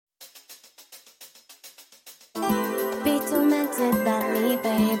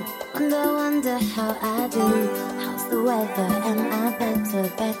babe. Wonder how I do. How's the weather? Am I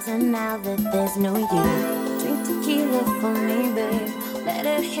better now that there's no you? Drink tequila for me, babe. Let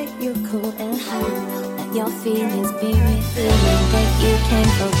it hit you cool and hot. Let your feelings be revealing that you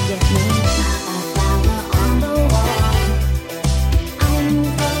can't forget me. A flower on the wall. I'm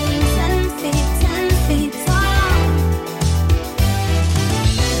going 10 feet tall.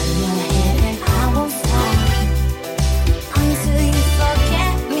 Turn your head and I won't stop until you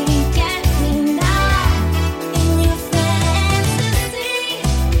forget me, get me now. In your fantasy,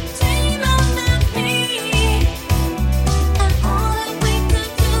 dream about me, and all that we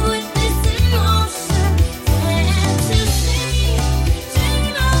could do with this emotion. Fantasy,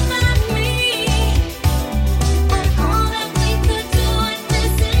 dream about me, and all that we could do with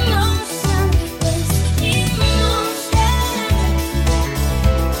this emotion. This emotion,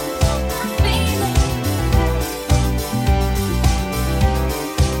 feeling.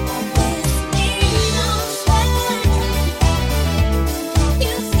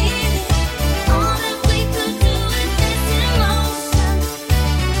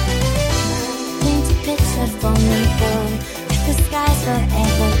 For me, boy, if the skies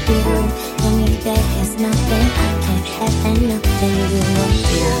forever blue, tell me there is nothing I can't have and nothing you won't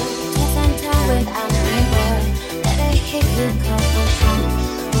do. 'Cause I'm tired, I'm my boy. Let it hit you cold